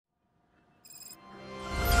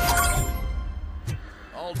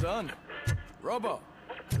Well done. Robo,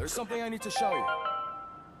 there's something I need to show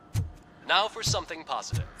you. Now for something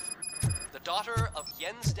positive. The daughter of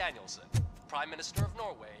Jens Danielson, Prime Minister of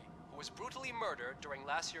Norway, who was brutally murdered during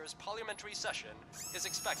last year's parliamentary session, is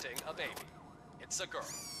expecting a baby. It's a girl.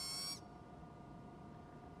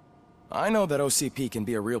 I know that OCP can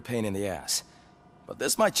be a real pain in the ass, but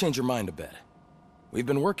this might change your mind a bit. We've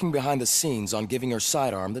been working behind the scenes on giving her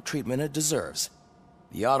sidearm the treatment it deserves.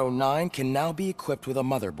 The Auto 9 can now be equipped with a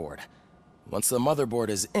motherboard. Once the motherboard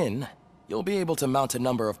is in, you'll be able to mount a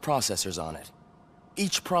number of processors on it.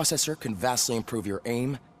 Each processor can vastly improve your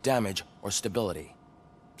aim, damage, or stability.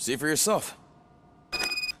 See for yourself.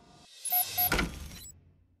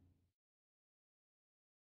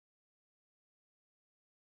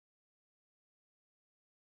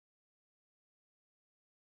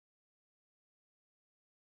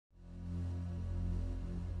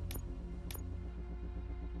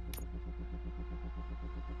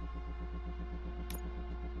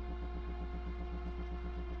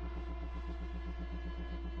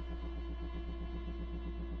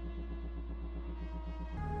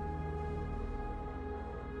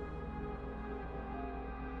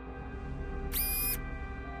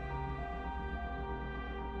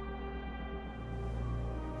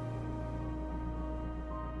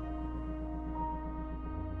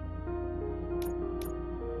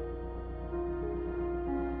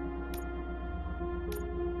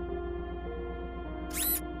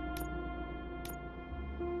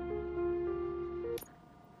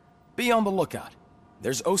 Be on the lookout.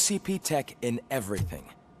 There's OCP tech in everything.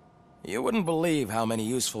 You wouldn't believe how many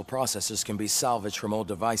useful processors can be salvaged from old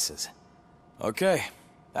devices. Okay,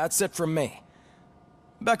 that's it from me.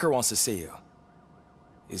 Becker wants to see you.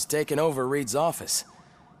 He's taken over Reed's office.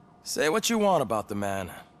 Say what you want about the man,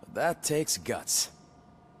 but that takes guts.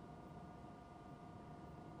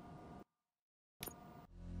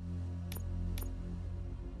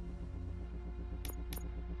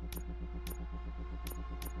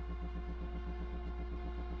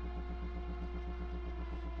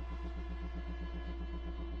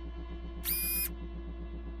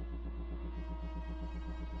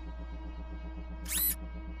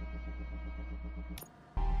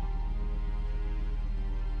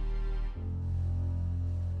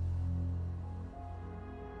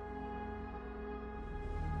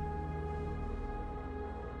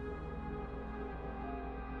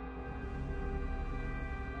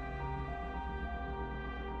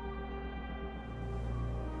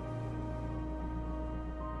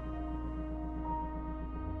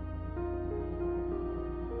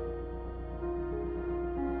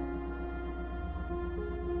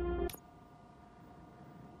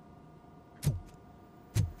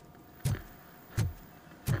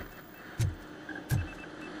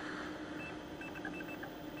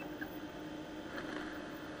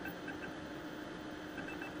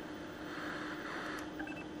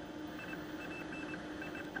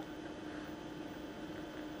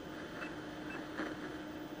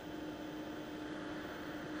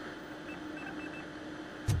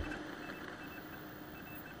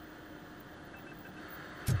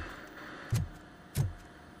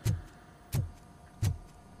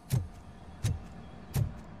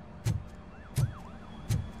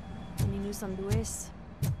 On Luis?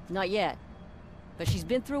 Not yet, but she's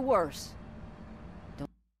been through worse. Don't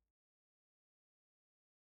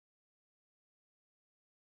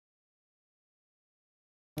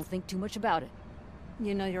think too much about it.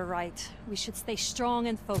 You know you're right. We should stay strong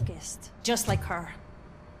and focused, just like her.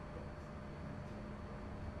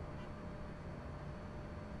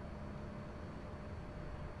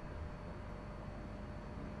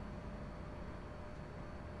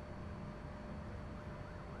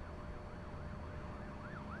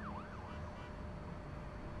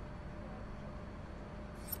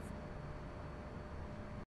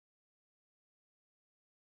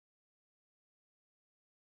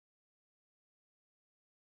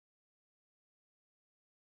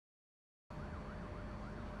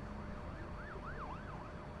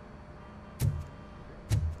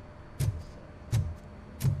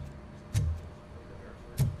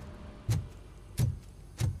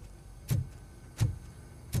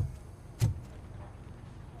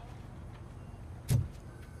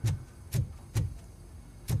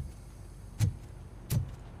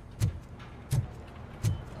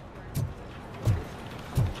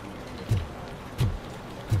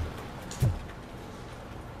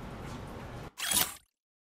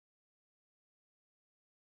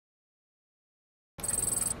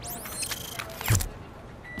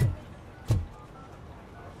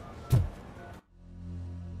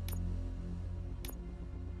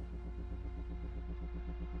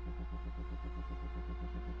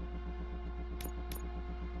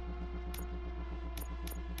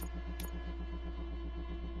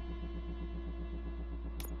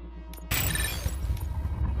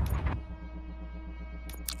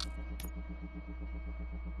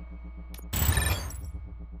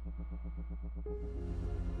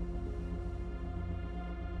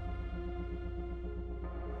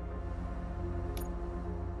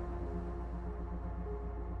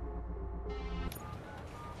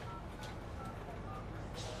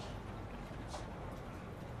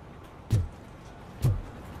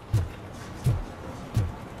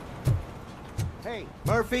 Hey,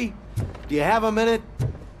 Murphy, do you have a minute?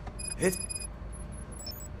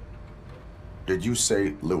 Did you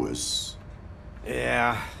say Lewis?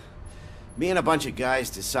 Yeah. Me and a bunch of guys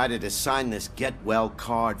decided to sign this get well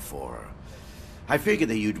card for her. I figured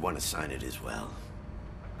that you'd want to sign it as well.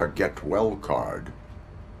 A get well card?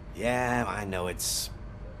 Yeah, I know it's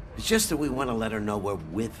just that we want to let her know we're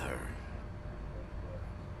with her.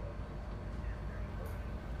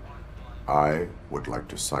 I would like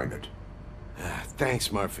to sign it.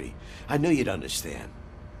 Thanks, Murphy. I knew you'd understand.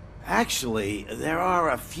 Actually, there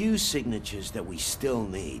are a few signatures that we still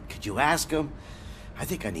need. Could you ask them? I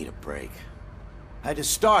think I need a break. To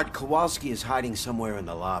start, Kowalski is hiding somewhere in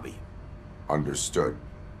the lobby. Understood.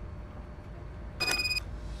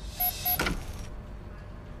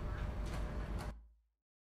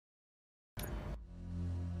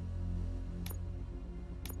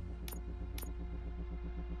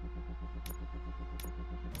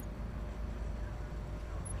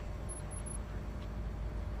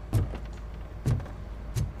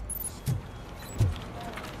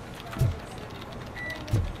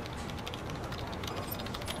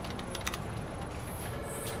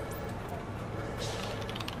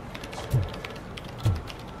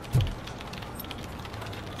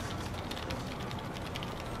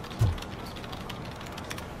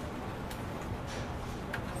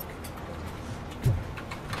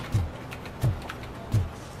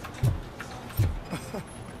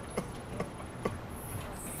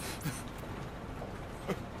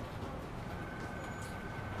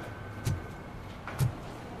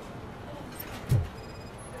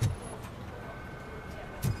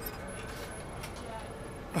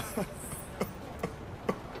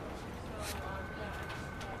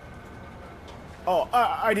 Oh,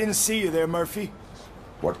 I didn't see you there, Murphy.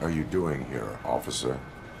 What are you doing here, officer?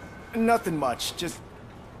 Nothing much, just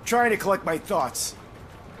trying to collect my thoughts.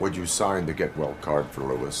 Would you sign the get well card for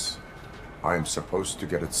Lewis? I am supposed to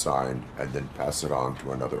get it signed and then pass it on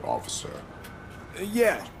to another officer.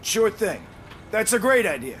 Yeah, sure thing. That's a great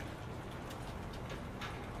idea.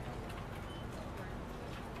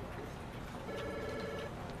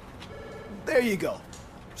 There you go.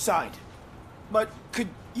 Signed. But could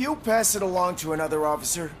you pass it along to another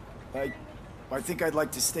officer? I think I'd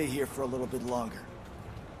like to stay here for a little bit longer.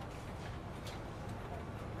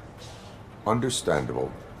 Understandable.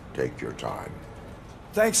 Take your time.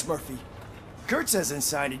 Thanks, Murphy. Kurtz hasn't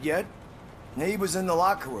signed it yet. He was in the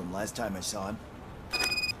locker room last time I saw him.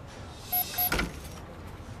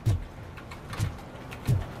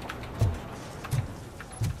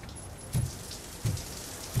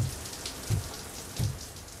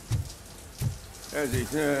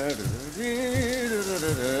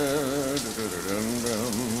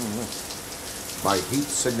 My heat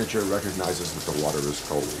signature recognizes that the water is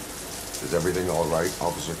cold. Is everything all right,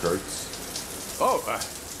 Officer Kurtz? Oh,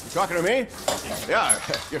 you talking to me? Yeah,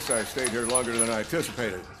 I guess I stayed here longer than I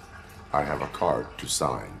anticipated. I have a card to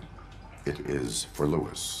sign. It is for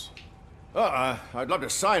Lewis. I'd love to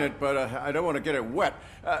sign it, but I don't want to get it wet.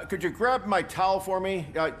 Could you grab my towel for me?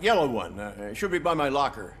 Yellow one. It should be by my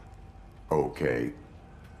locker. Okay.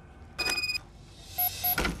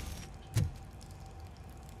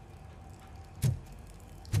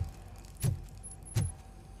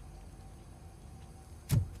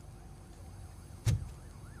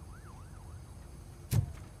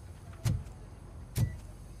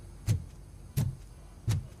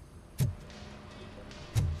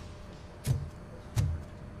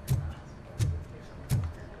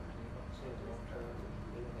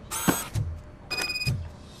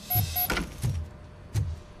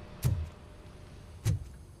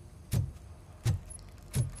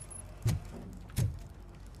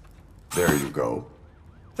 There you go.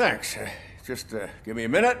 Thanks. Just give me a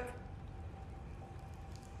minute.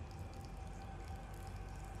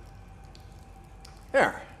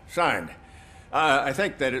 There, signed. I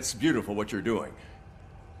think that it's beautiful what you're doing.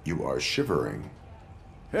 You are shivering.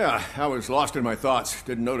 Yeah, I was lost in my thoughts.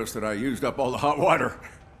 Didn't notice that I used up all the hot water.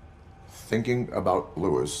 Thinking about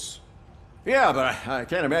Lewis. Yeah, but I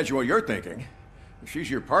can't imagine what you're thinking.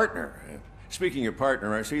 She's your partner. Speaking of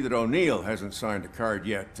partner, I see that O'Neill hasn't signed a card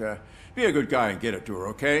yet. Be a good guy and get it to her,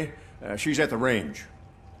 okay? She's at the range.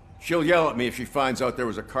 She'll yell at me if she finds out there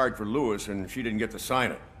was a card for Lewis and she didn't get to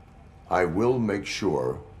sign it. I will make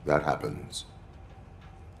sure that happens.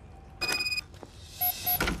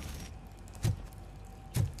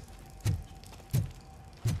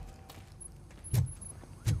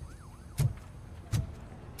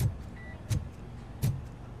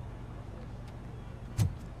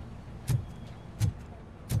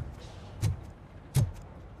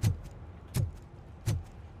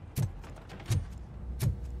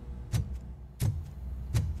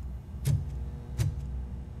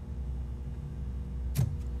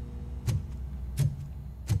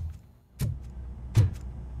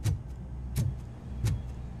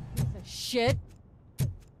 shit.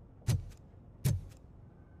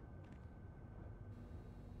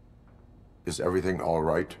 Is everything all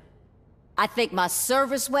right? I think my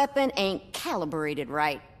service weapon ain't calibrated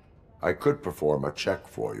right. I could perform a check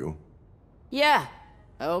for you. Yeah.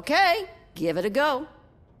 Okay. Give it a go.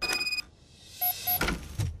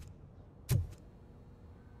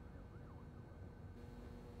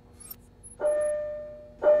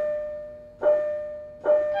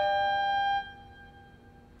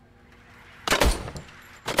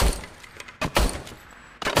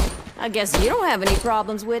 I guess you don't have any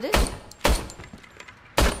problems with it.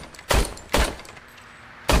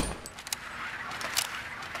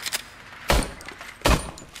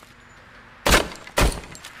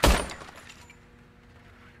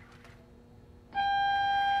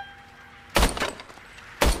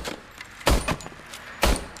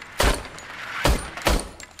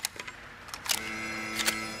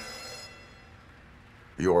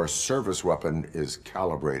 Your service weapon is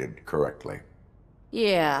calibrated correctly.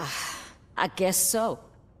 Yeah, I guess so.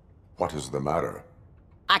 What is the matter?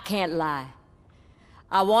 I can't lie.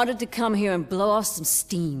 I wanted to come here and blow off some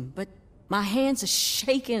steam, but my hands are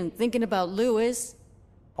shaking thinking about Lewis.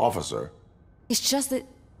 Officer, It's just that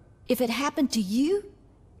if it happened to you,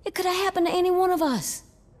 it could have happened to any one of us.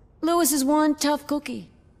 Lewis is one tough cookie.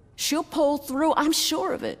 She'll pull through, I'm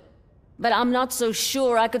sure of it. But I'm not so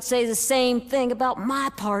sure I could say the same thing about my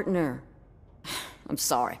partner. I'm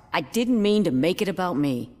sorry. I didn't mean to make it about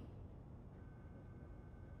me.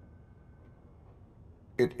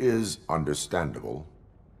 it is understandable.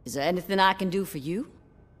 Is there anything I can do for you?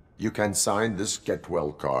 You can sign this get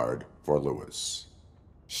well card for Lewis.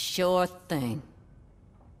 Sure thing.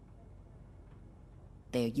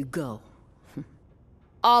 There you go.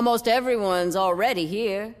 Almost everyone's already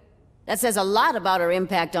here. That says a lot about her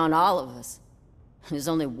impact on all of us. There's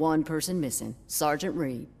only one person missing, Sergeant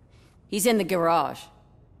Reed. He's in the garage.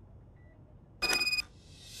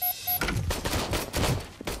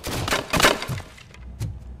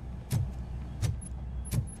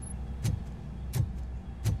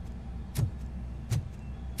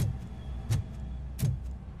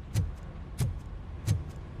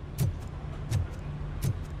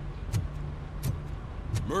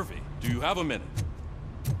 Murphy, do you have a minute?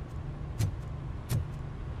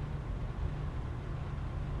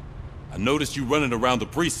 I noticed you running around the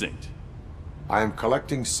precinct. I am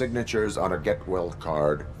collecting signatures on a get well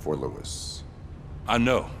card for Lewis. I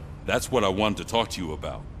know. That's what I wanted to talk to you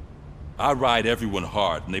about. I ride everyone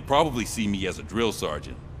hard, and they probably see me as a drill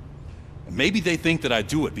sergeant. And maybe they think that I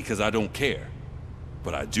do it because I don't care.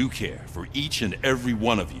 But I do care for each and every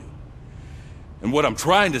one of you. And what I'm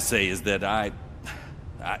trying to say is that I'd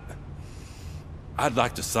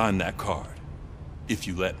like to sign that card, if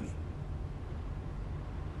you let me.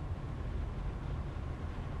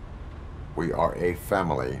 We are a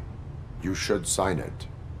family. You should sign it.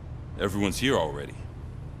 Everyone's here already.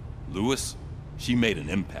 Lewis, she made an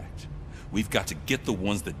impact. We've got to get the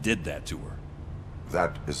ones that did that to her.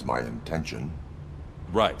 That is my intention.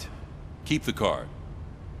 Right. Keep the card.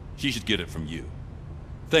 She should get it from you.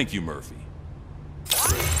 Thank you, Murphy.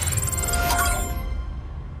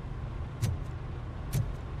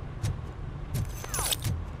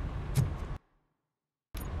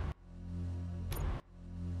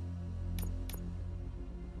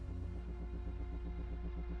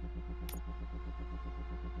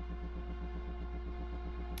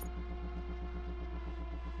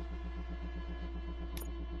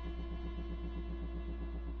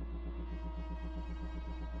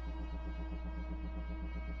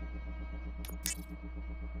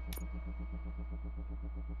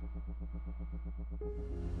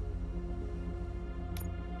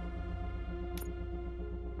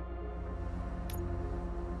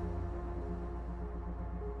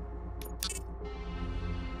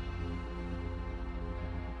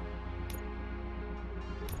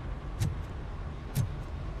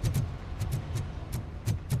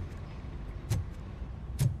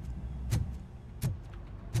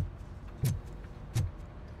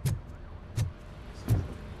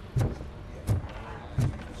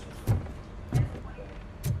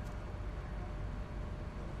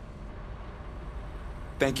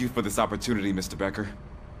 Thank you for this opportunity, Mr. Becker.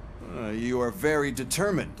 You are very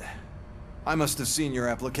determined. I must have seen your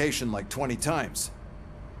application like 20 times.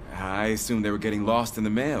 I assumed they were getting lost in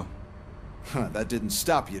the mail. That didn't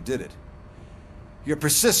stop you, did it? You're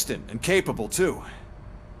persistent and capable, too.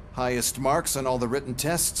 Highest marks on all the written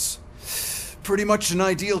tests. Pretty much an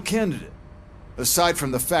ideal candidate. Aside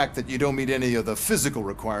from the fact that you don't meet any of the physical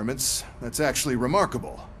requirements, that's actually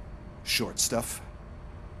remarkable. Short stuff.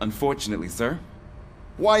 Unfortunately, sir.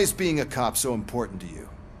 Why is being a cop so important to you?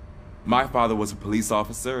 My father was a police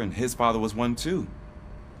officer, and his father was one too.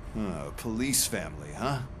 A police family,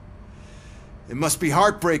 huh? It must be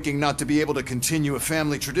heartbreaking not to be able to continue a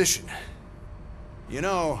family tradition. You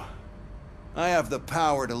know, I have the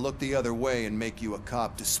power to look the other way and make you a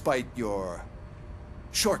cop despite your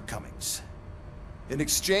shortcomings. In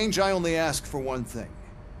exchange, I only ask for one thing.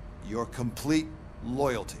 Your complete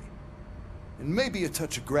loyalty. And maybe a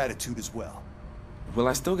touch of gratitude as well. Will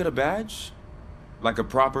I still get a badge? Like a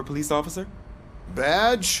proper police officer?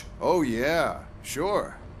 Badge? Oh yeah,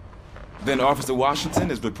 sure. Then Officer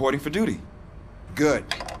Washington is reporting for duty. Good.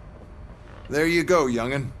 There you go,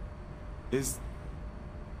 young'un. Is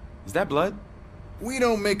that blood? We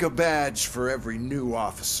don't make a badge for every new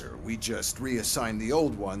officer. We just reassign the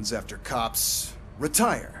old ones after cops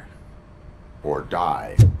retire. Or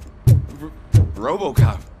die.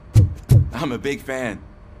 Robocop. I'm a big fan.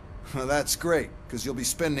 Well, that's great, because you'll be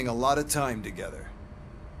spending a lot of time together.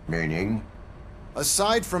 Meaning?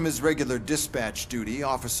 Aside from his regular dispatch duty,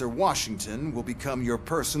 Officer Washington will become your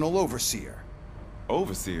personal overseer.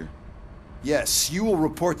 Overseer? Yes, you will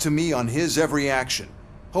report to me on his every action.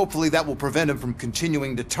 Hopefully that will prevent him from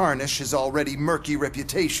continuing to tarnish his already murky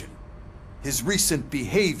reputation. His recent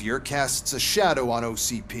behavior casts a shadow on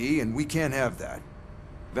OCP, and we can't have that.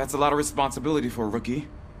 That's a lot of responsibility for a rookie.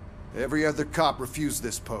 Every other cop refused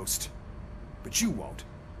this post. But you won't.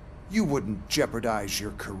 You wouldn't jeopardize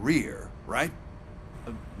your career, right?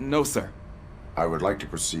 No, sir. I would like to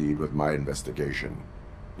proceed with my investigation,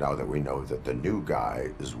 now that we know that the new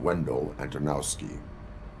guy is Wendell Antonowski.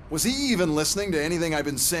 Was he even listening to anything I've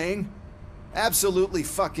been saying? Absolutely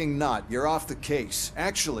fucking not. You're off the case.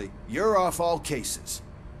 Actually, you're off all cases.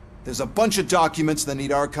 There's a bunch of documents that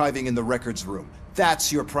need archiving in the records room.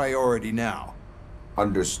 That's your priority now.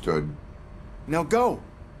 Understood. Now go.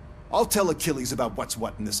 I'll tell Achilles about what's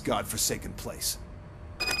what in this godforsaken place.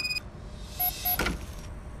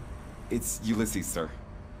 It's Ulysses, sir.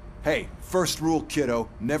 Hey, first rule, kiddo,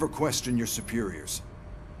 never question your superiors.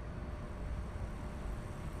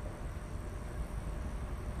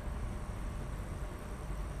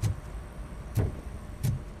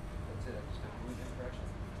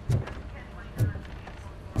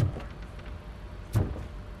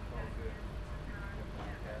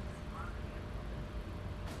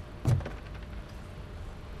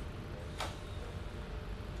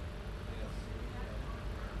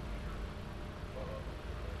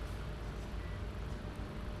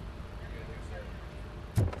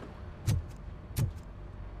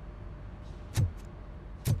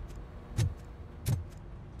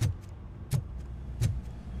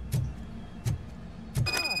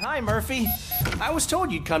 Hi, Murphy. I was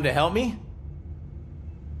told you'd come to help me.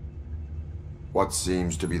 What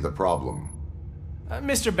seems to be the problem?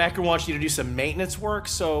 Mr. Becker wants you to do some maintenance work,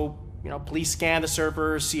 so, please scan the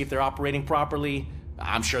servers, see if they're operating properly.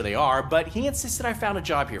 I'm sure they are, but he insisted I found a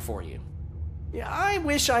job here for you. Yeah, I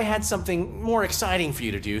wish I had something more exciting for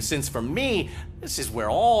you to do, since for me, this is where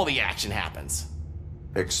all the action happens.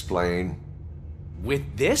 Explain.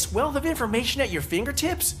 With this wealth of information at your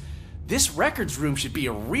fingertips, this records room should be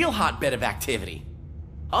a real hotbed of activity.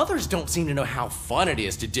 Others don't seem to know how fun it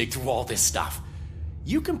is to dig through all this stuff.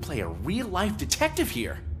 You can play a real-life detective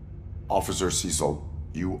here. Officer Cecil,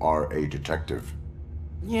 you are a detective.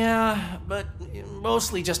 Yeah, but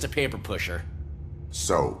mostly just a paper pusher.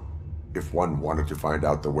 So, if one wanted to find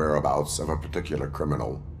out the whereabouts of a particular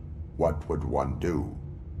criminal, what would one do?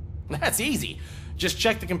 That's easy. Just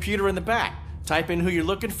check the computer in the back, type in who you're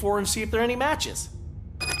looking for, and see if there are any matches.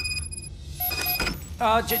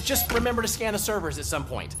 Just remember to scan the servers at some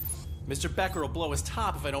point. Mr. Becker will blow his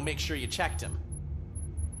top if I don't make sure you checked him.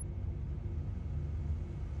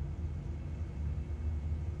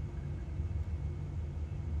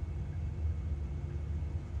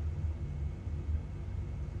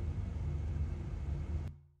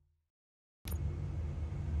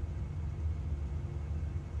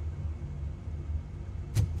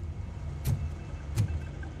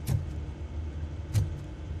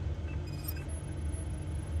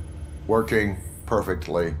 Working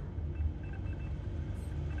perfectly.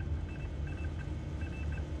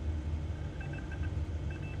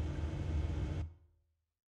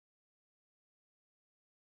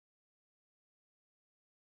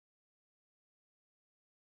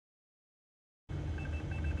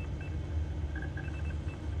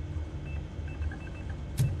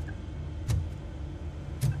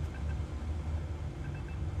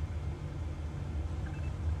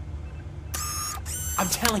 I'm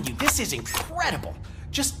telling you, this is incredible.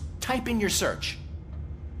 Just type in your search.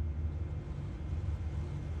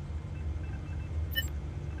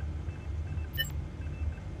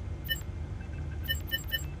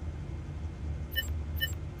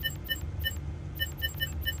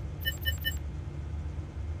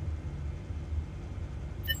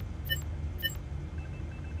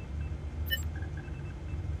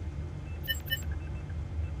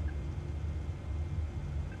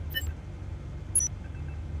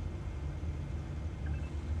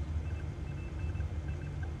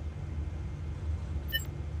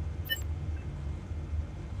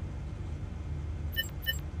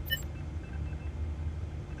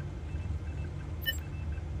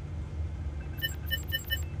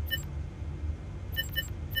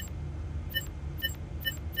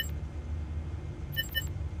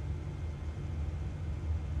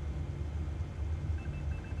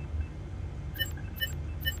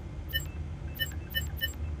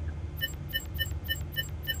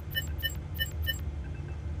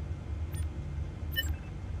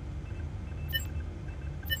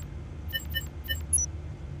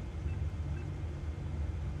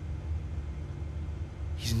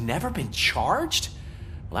 never been charged?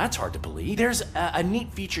 Well, that's hard to believe. There's a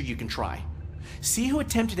neat feature you can try. See who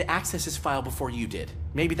attempted to access his file before you did.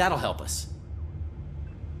 Maybe that'll help us.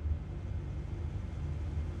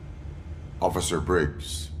 Officer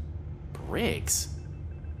Briggs. Briggs?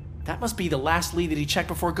 That must be the last lead that he checked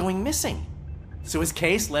before going missing. So his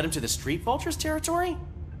case led him to the Street Vultures territory?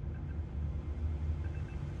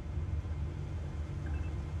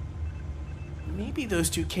 Maybe those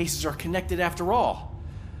two cases are connected after all.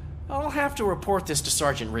 I'll have to report this to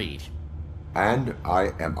Sergeant Reed. And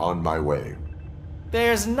I am on my way.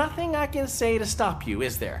 There's nothing I can say to stop you,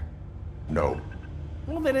 is there? No.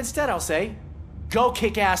 Well, then instead I'll say, go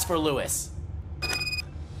kick ass for Lewis.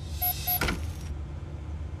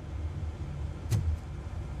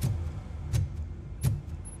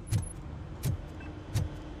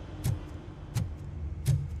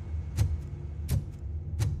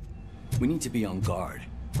 We need to be on guard.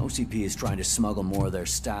 OCP is trying to smuggle more of their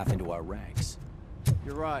staff into our ranks.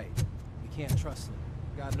 You're right. We can't trust them.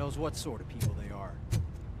 God knows what sort of people they are.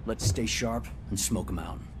 Let's stay sharp and smoke them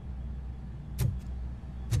out.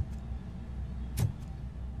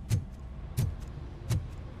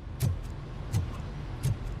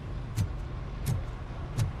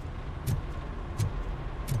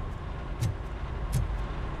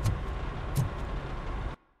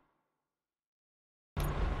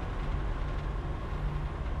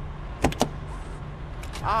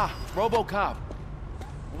 Ah, Robocop.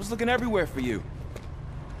 I was looking everywhere for you.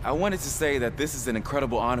 I wanted to say that this is an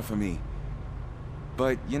incredible honor for me.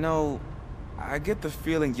 But, you know, I get the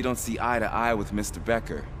feeling you don't see eye to eye with Mr.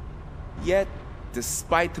 Becker. Yet,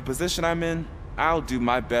 despite the position I'm in, I'll do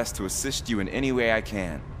my best to assist you in any way I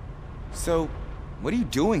can. So, what are you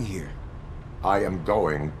doing here? I am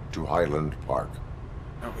going to Highland Park.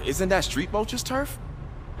 Isn't that Street Vultures turf?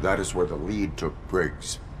 That is where the lead took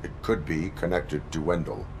Briggs. It could be connected to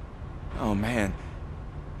Wendell. Oh, man.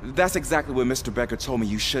 That's exactly what Mr. Becker told me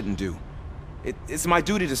you shouldn't do. It's my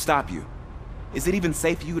duty to stop you. Is it even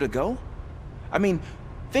safe for you to go? I mean,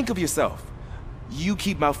 think of yourself. You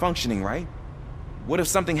keep malfunctioning, right? What if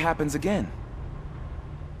something happens again?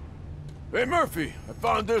 Hey, Murphy, I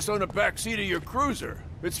found this on the back seat of your cruiser.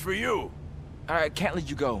 It's for you. I can't let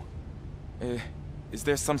you go. Is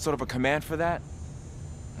there some sort of a command for that?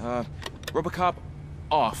 Robocop,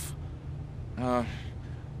 off.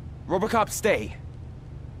 Robocop, stay.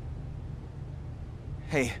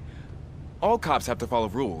 Hey, all cops have to follow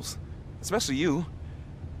rules. Especially you.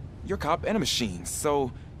 You're a cop and a machine,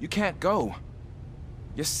 so you can't go.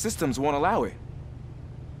 Your systems won't allow it.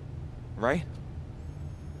 Right?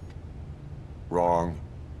 Wrong.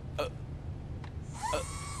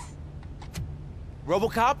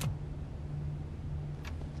 Robocop?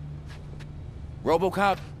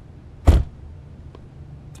 Robocop?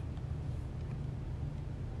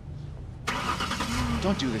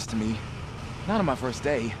 Don't do this to me. Not on my first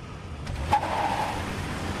day.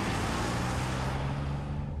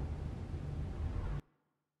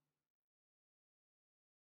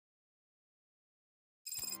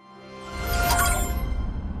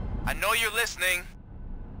 I know you're listening.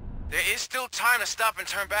 There is still time to stop and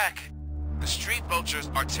turn back. The Street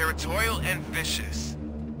Vultures are territorial and vicious.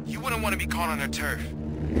 You wouldn't want to be caught on their turf,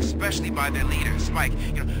 especially by their leader, Spike.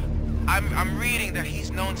 You know, I'm reading that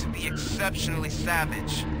he's known to be exceptionally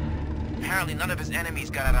savage. Apparently none of his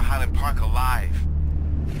enemies got out of Highland Park alive.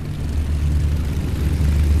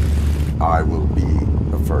 I will be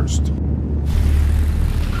the first.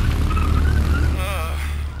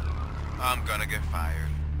 I'm gonna get fired.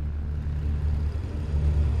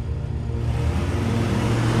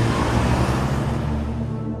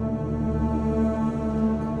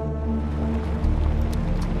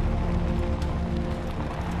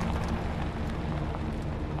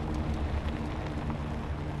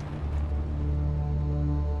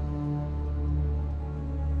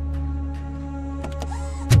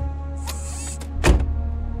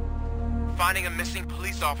 Finding a missing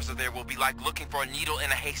police officer there will be like looking for a needle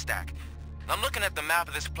in a haystack. I'm looking at the map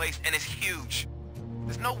of this place and it's huge.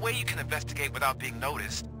 There's no way you can investigate without being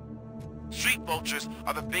noticed. Street Vultures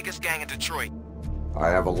are the biggest gang in Detroit. I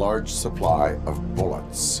have a large supply of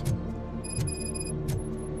bullets.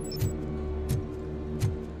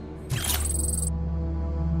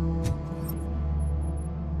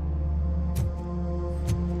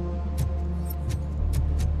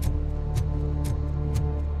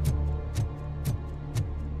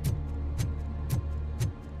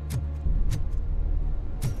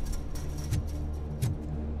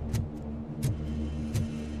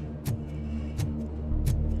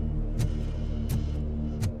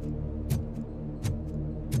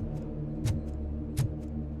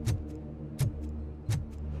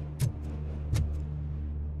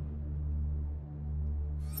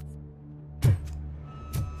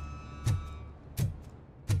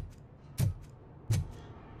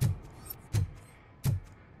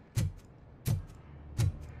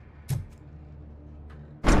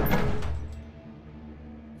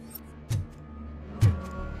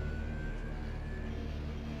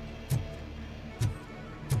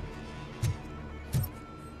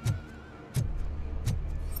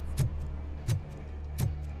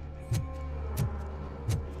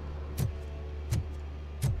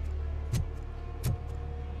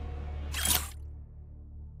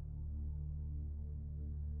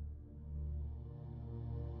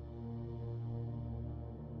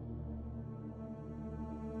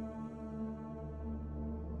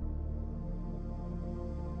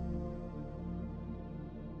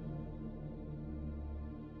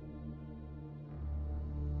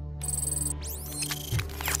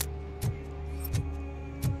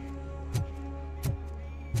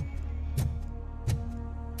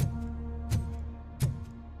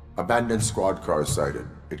 Abandoned squad car sighted.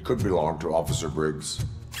 It could belong to Officer Briggs.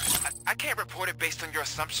 I can't report it based on your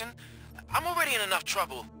assumption. I'm already in enough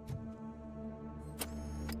trouble.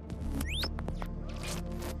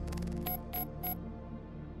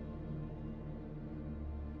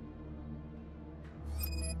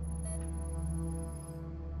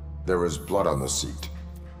 There is blood on the seat.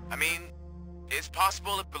 I mean, it's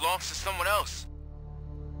possible it belongs to someone else.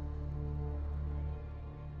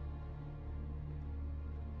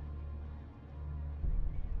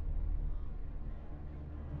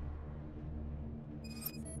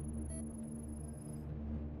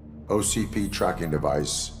 OCP tracking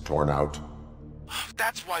device torn out.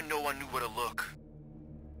 That's why no one knew where to look.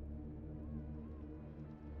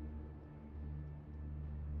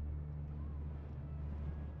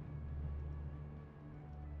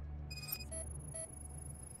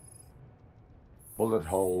 Bullet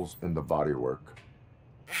holes in the bodywork.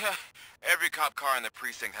 Every cop car in the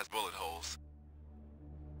precinct has bullet holes.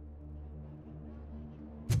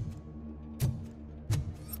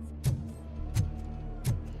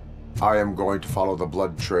 I am going to follow the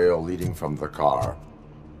blood trail leading from the car.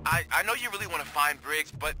 I know you really want to find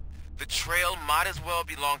Briggs, but the trail might as well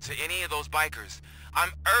belong to any of those bikers.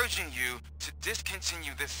 I'm urging you to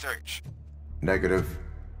discontinue this search. Negative.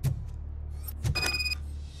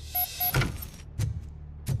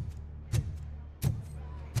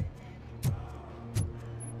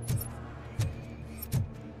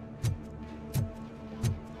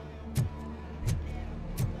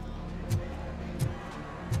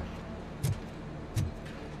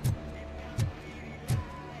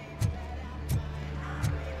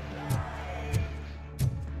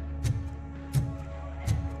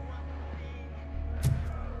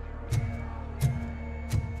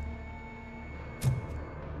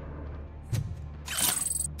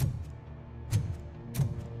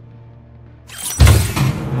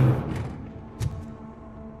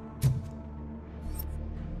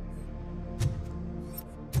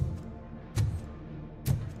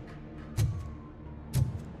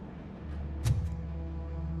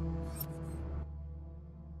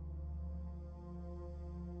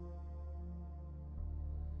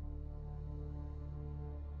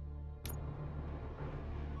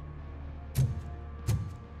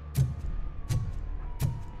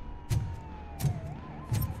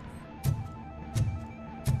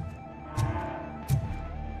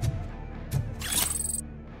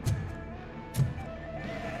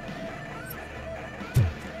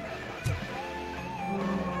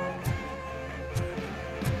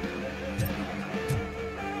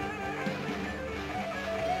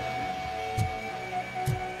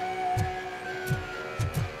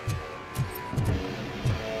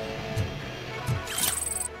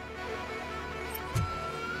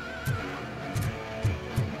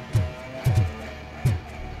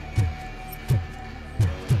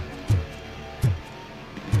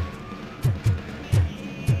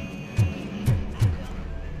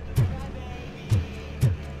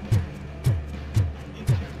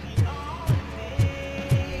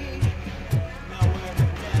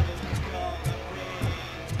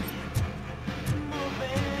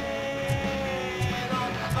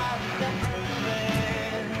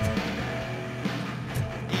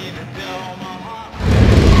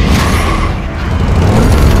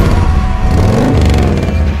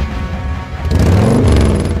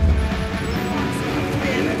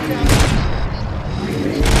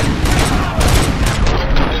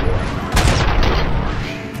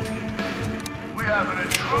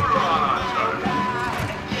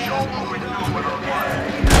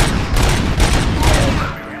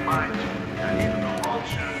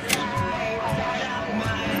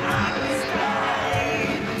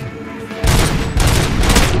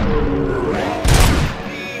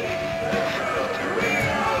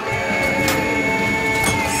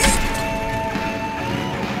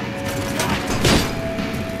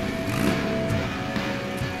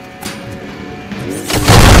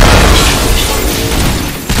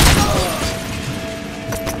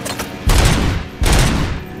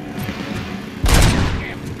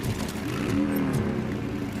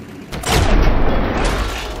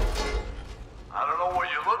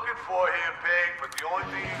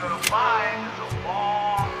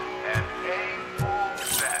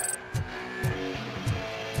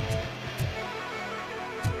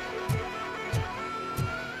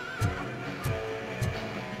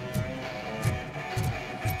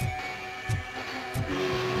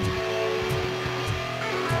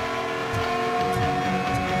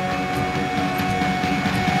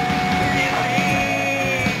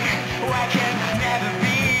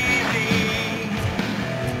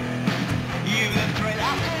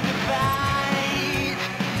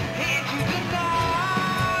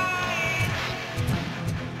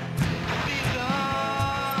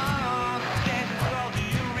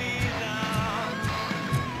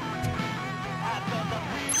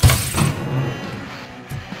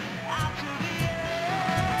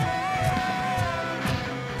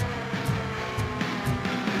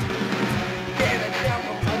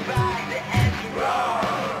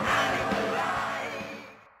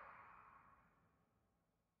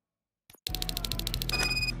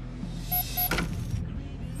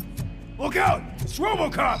 Look out! It's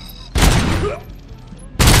Robocop!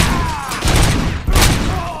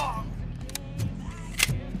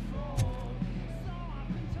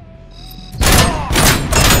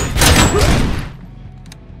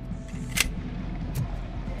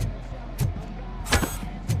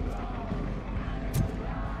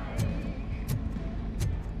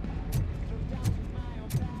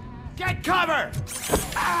 Get cover!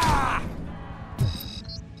 Ah!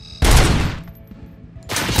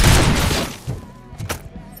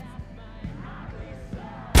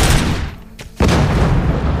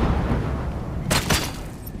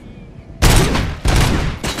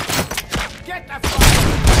 Get the fuck!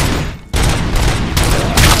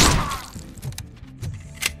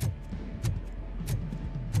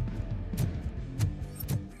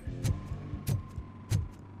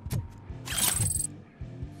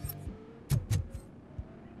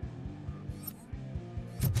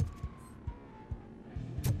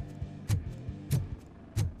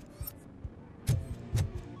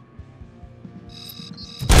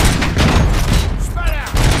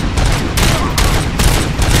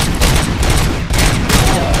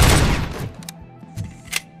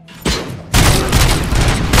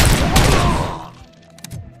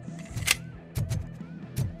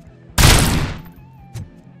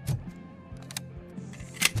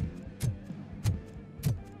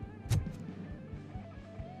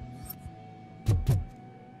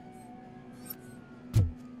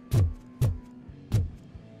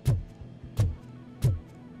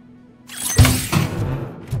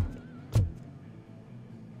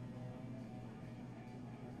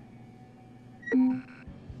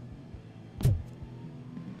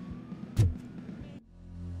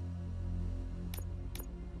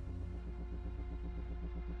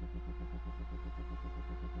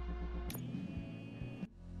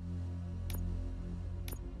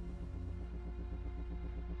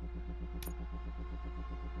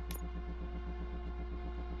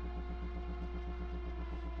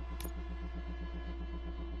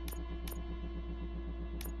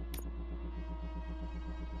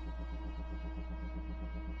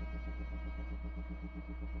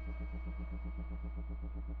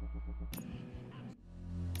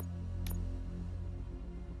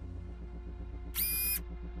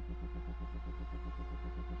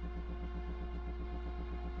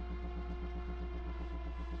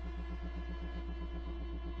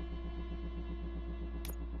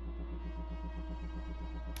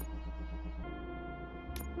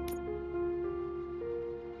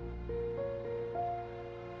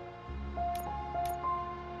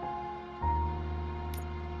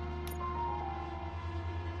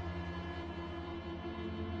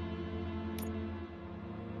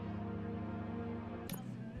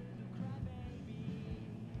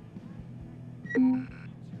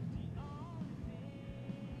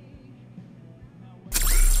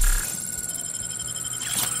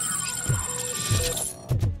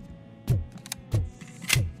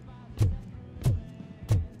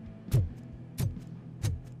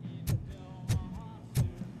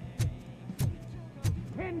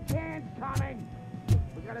 Coming!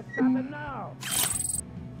 We gotta stop him now!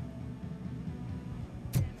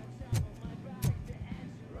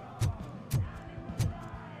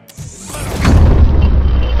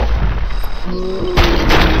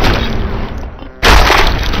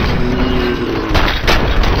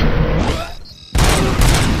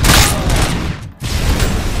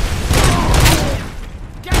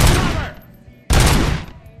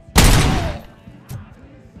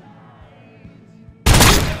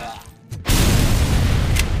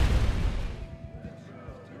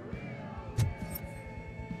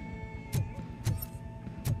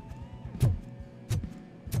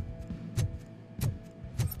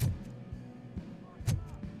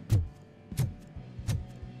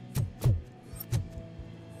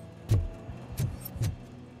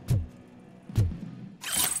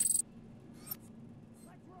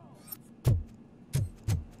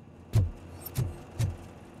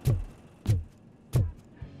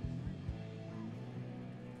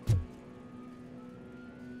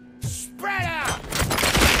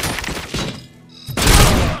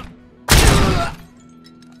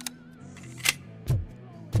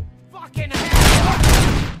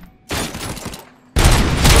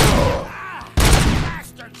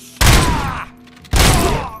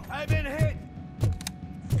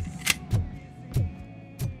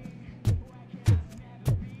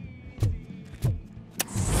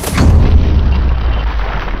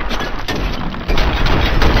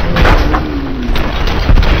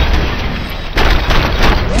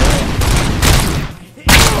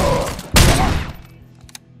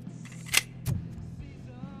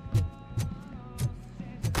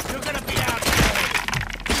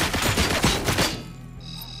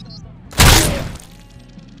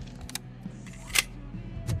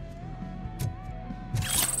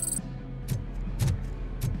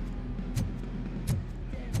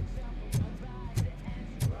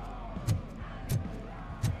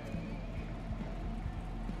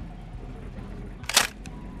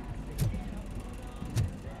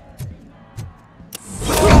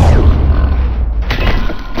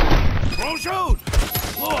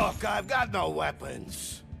 Look, I've got no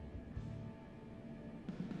weapons.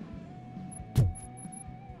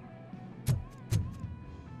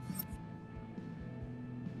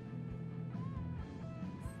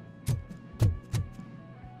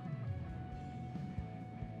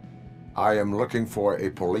 I am looking for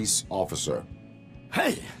a police officer.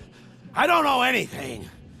 Hey, I don't know anything.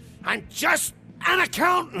 I'm just an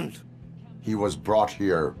accountant. He was brought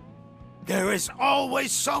here. There is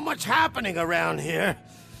always so much happening around here.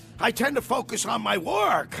 I tend to focus on my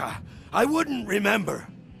work. I wouldn't remember.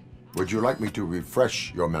 Would you like me to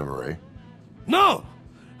refresh your memory? No!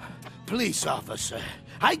 Police officer,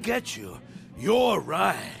 I get you. You're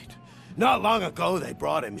right. Not long ago they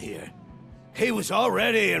brought him here. He was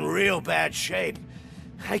already in real bad shape.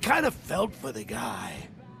 I kind of felt for the guy.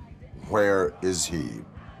 Where is he?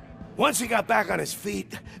 Once he got back on his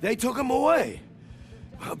feet, they took him away.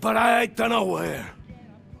 But I don't know where.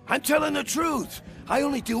 I'm telling the truth. I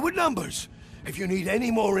only deal with numbers. If you need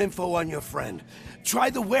any more info on your friend, try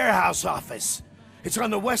the warehouse office. It's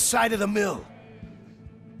on the west side of the mill.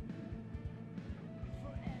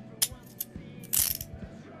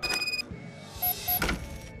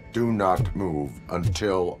 Do not move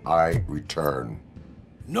until I return.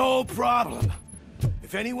 No problem.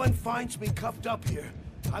 If anyone finds me cuffed up here,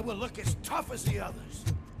 I will look as tough as the others.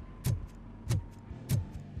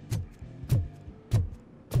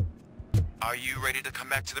 Are you ready to come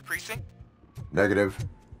back to the precinct? Negative.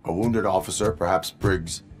 A wounded officer, perhaps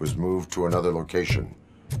Briggs, was moved to another location.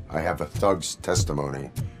 I have a thug's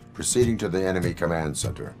testimony, proceeding to the enemy command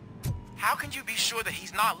center. How can you be sure that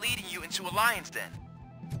he's not leading you into a lion's den?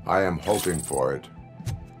 I am hoping for it.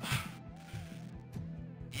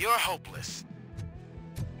 You're hopeless.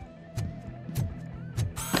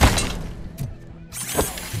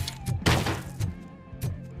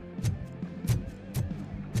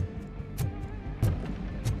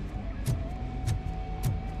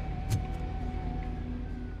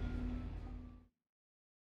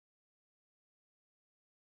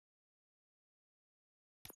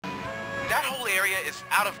 That whole area is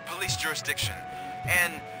out of police jurisdiction,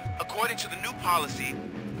 and according to the new policy,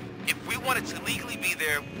 if we wanted to legally be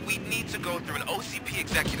there, we'd need to go through an OCP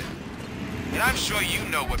executive. And I'm sure you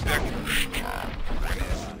know what Beck is.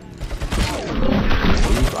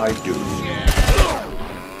 Believe I do.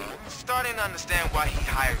 I'm starting to understand why he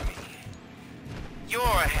hired me. You're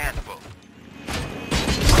a handful.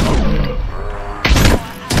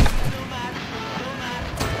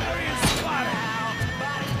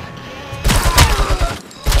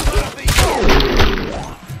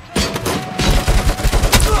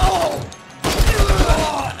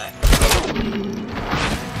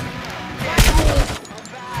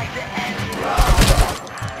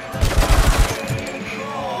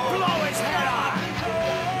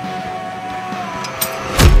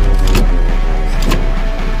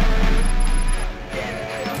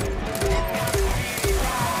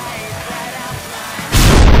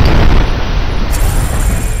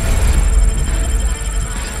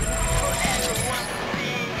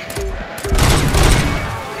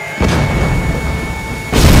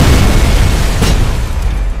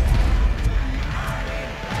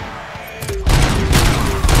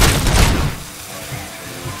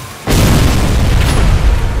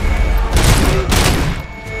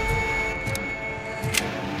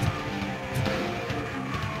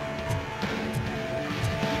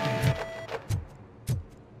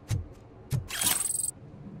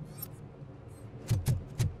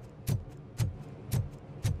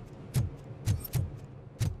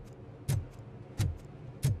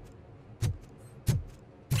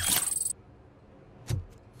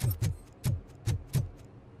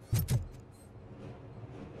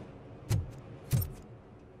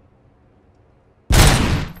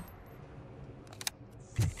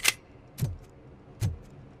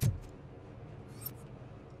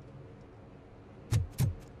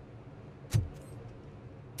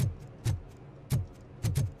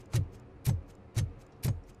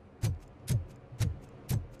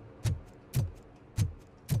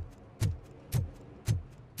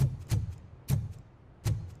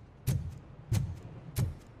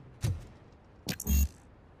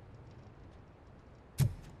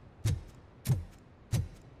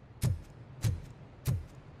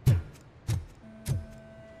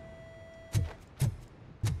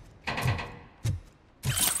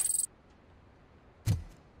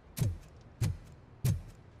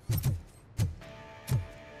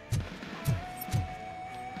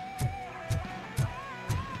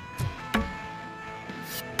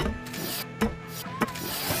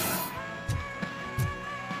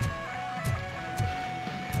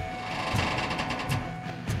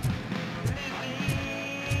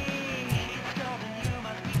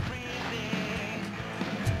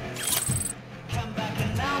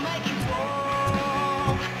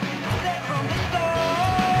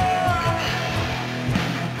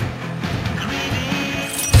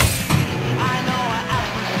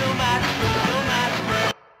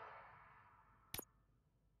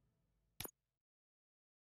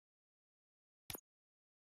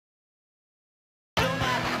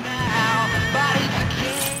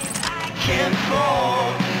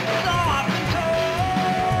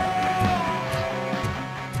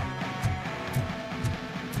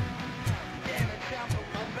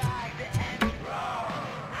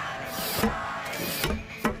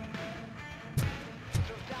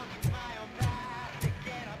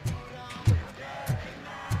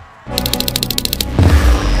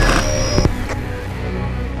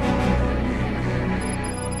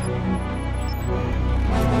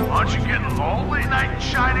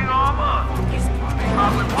 fighting armor.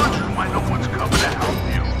 Probably wondering why no one's coming to help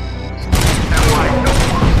you. And why no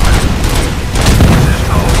one left. There's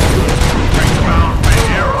no ring around for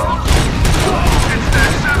heroes. It's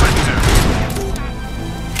their cemetery.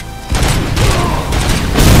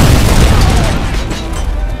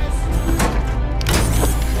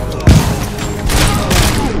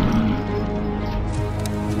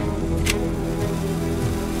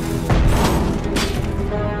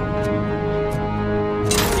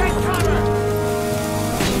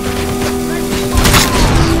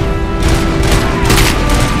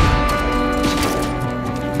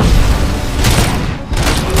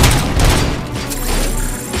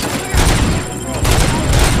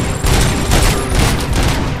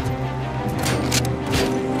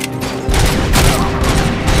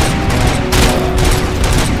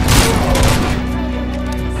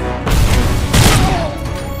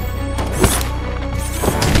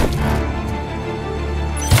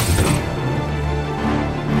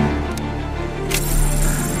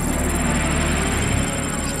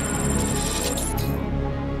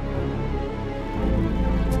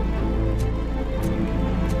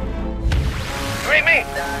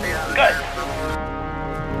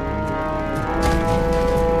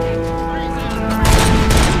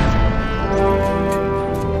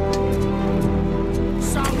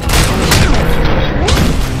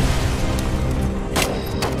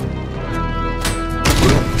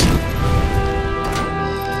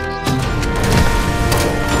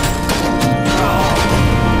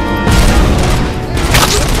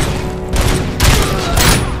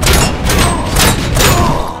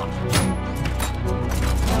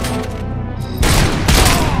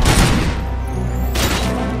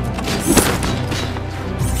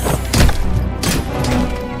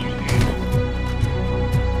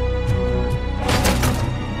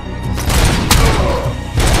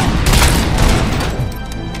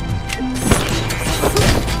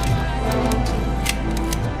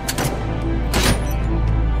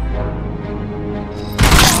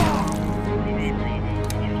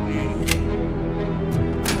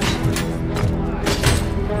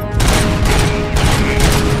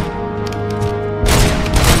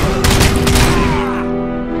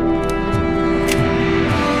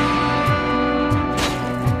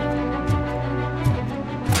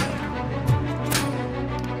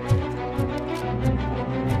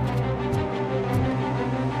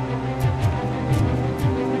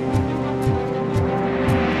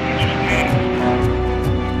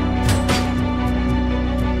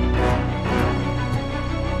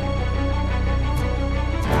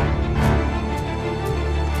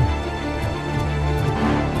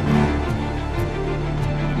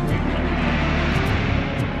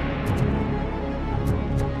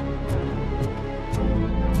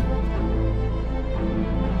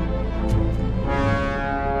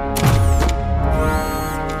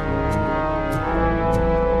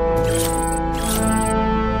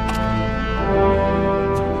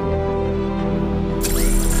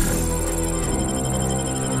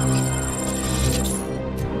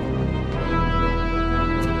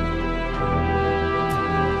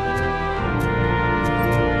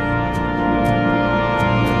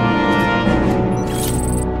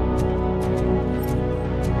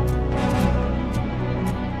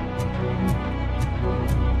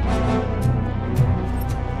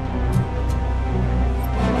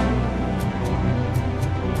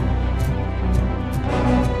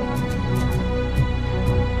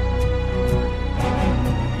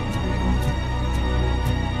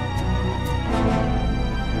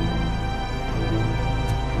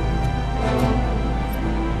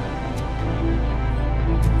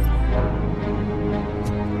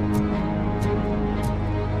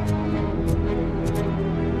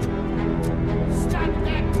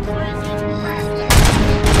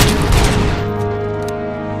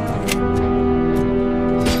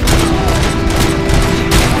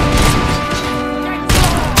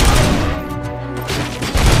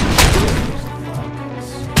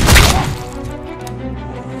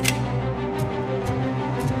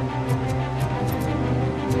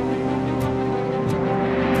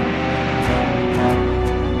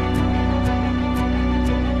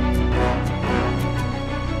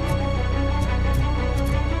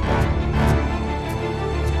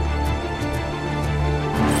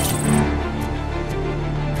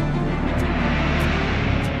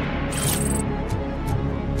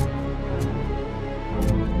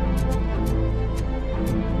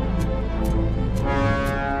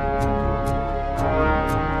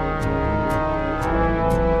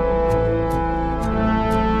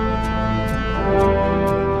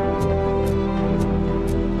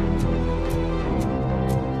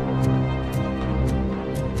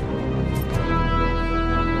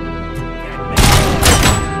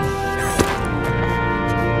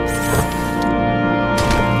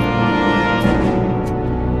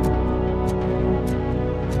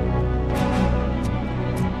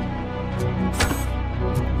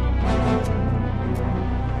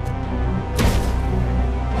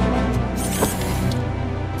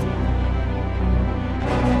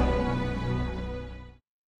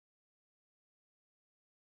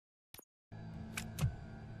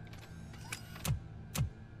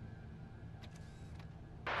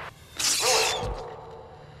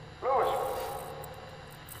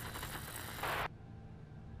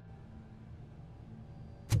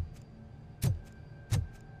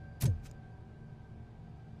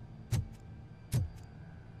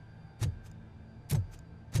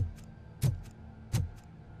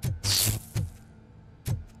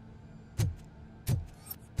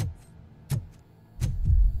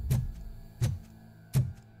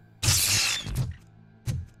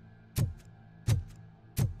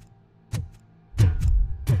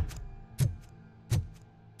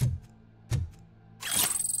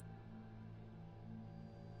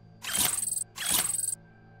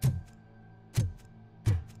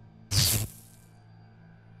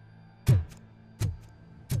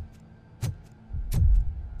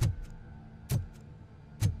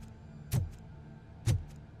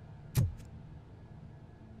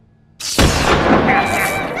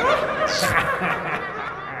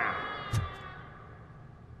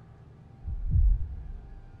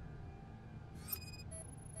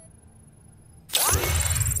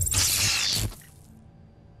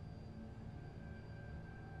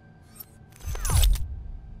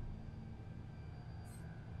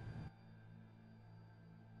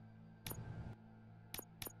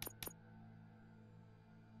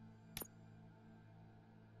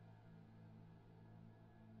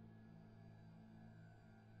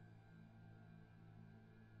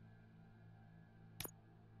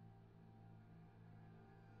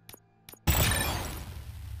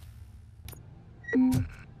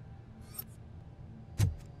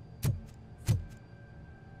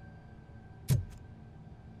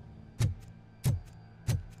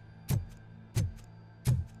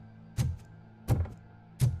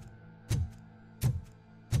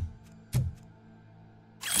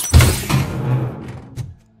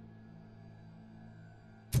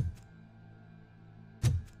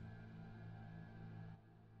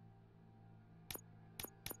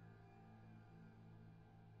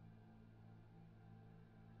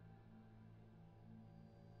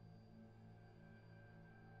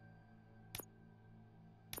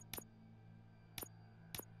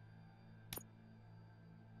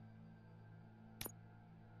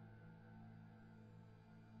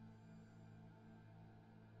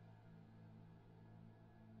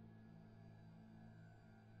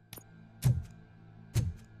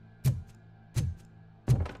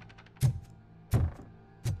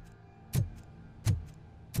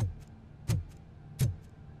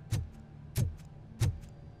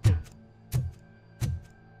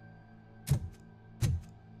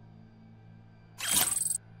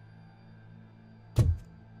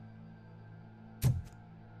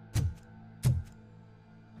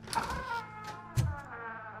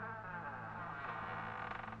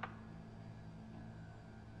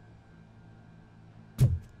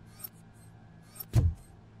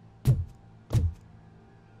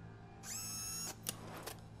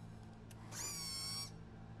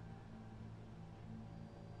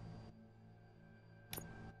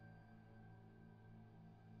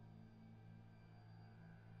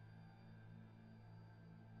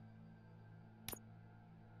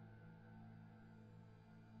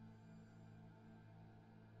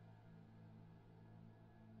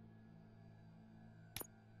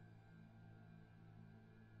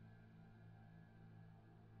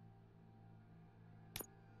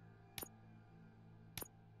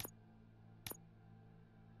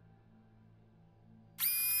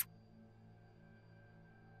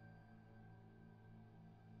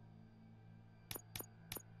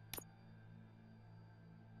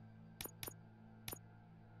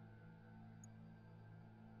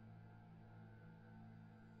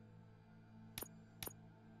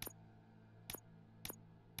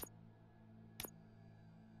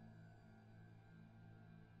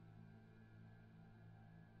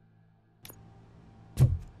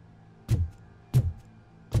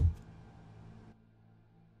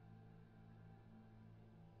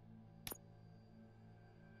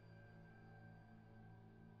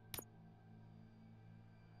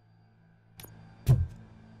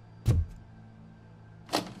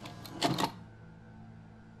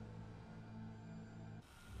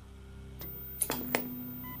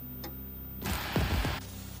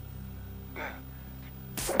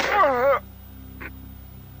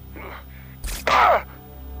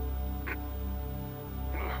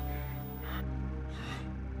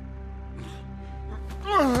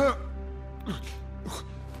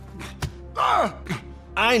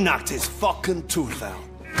 I knocked his fucking tooth out.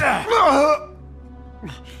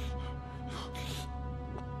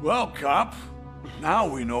 Well, cop, now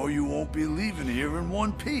we know you won't be leaving here in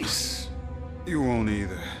one piece. You won't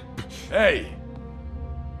either. Hey,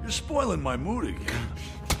 you're spoiling my mood again.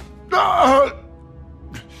 I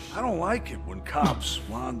don't like it when cops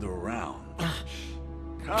wander around.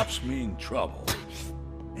 Cops mean trouble,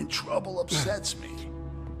 and trouble upsets me.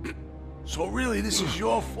 So really, this is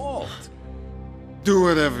your fault. Do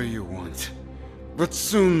whatever you want, but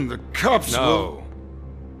soon the cops will...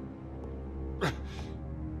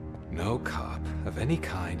 No cop of any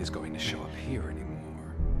kind is going to show up here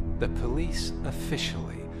anymore. The police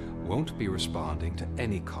officially won't be responding to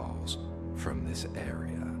any calls from this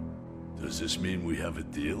area. Does this mean we have a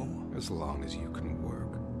deal? As long as you can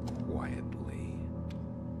work quietly.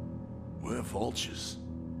 We're vultures.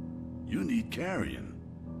 You need carrying.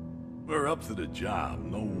 We're up to the job,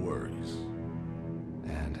 no worries.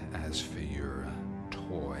 And as for your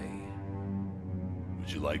toy...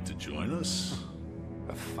 Would you like to join us?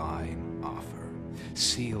 A fine offer,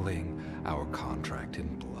 sealing our contract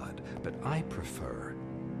in blood, but I prefer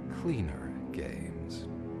cleaner games.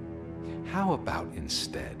 How about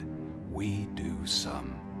instead we do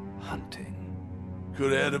some hunting?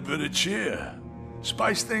 Could add a bit of cheer,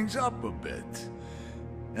 spice things up a bit.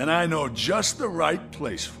 And I know just the right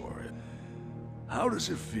place for it. How does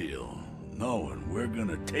it feel knowing we're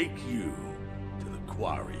gonna take you to the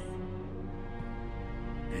quarry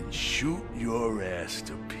and shoot your ass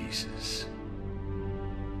to pieces?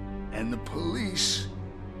 And the police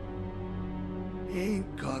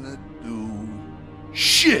ain't gonna do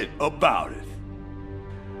shit about it.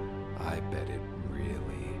 I bet it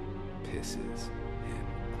really pisses him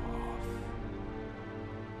off.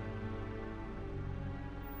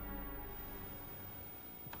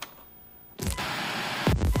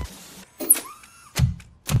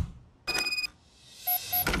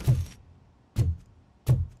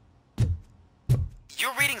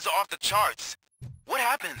 readings are off the charts. What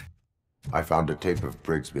happened? I found a tape of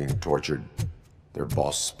Briggs being tortured. Their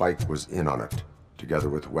boss Spike was in on it, together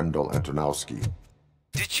with Wendell Antonowski.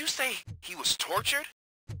 Did you say he was tortured?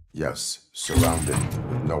 Yes, surrounded,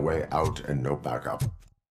 with no way out and no backup.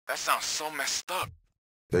 That sounds so messed up.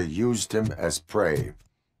 They used him as prey.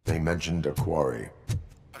 They mentioned a quarry.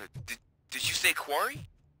 Did you say quarry?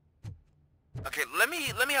 Okay, let me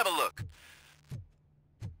have a look.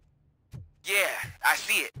 Yeah, I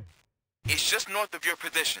see it. It's just north of your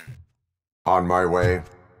position. On my way.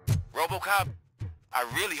 Robocop,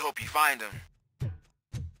 I really hope you find him.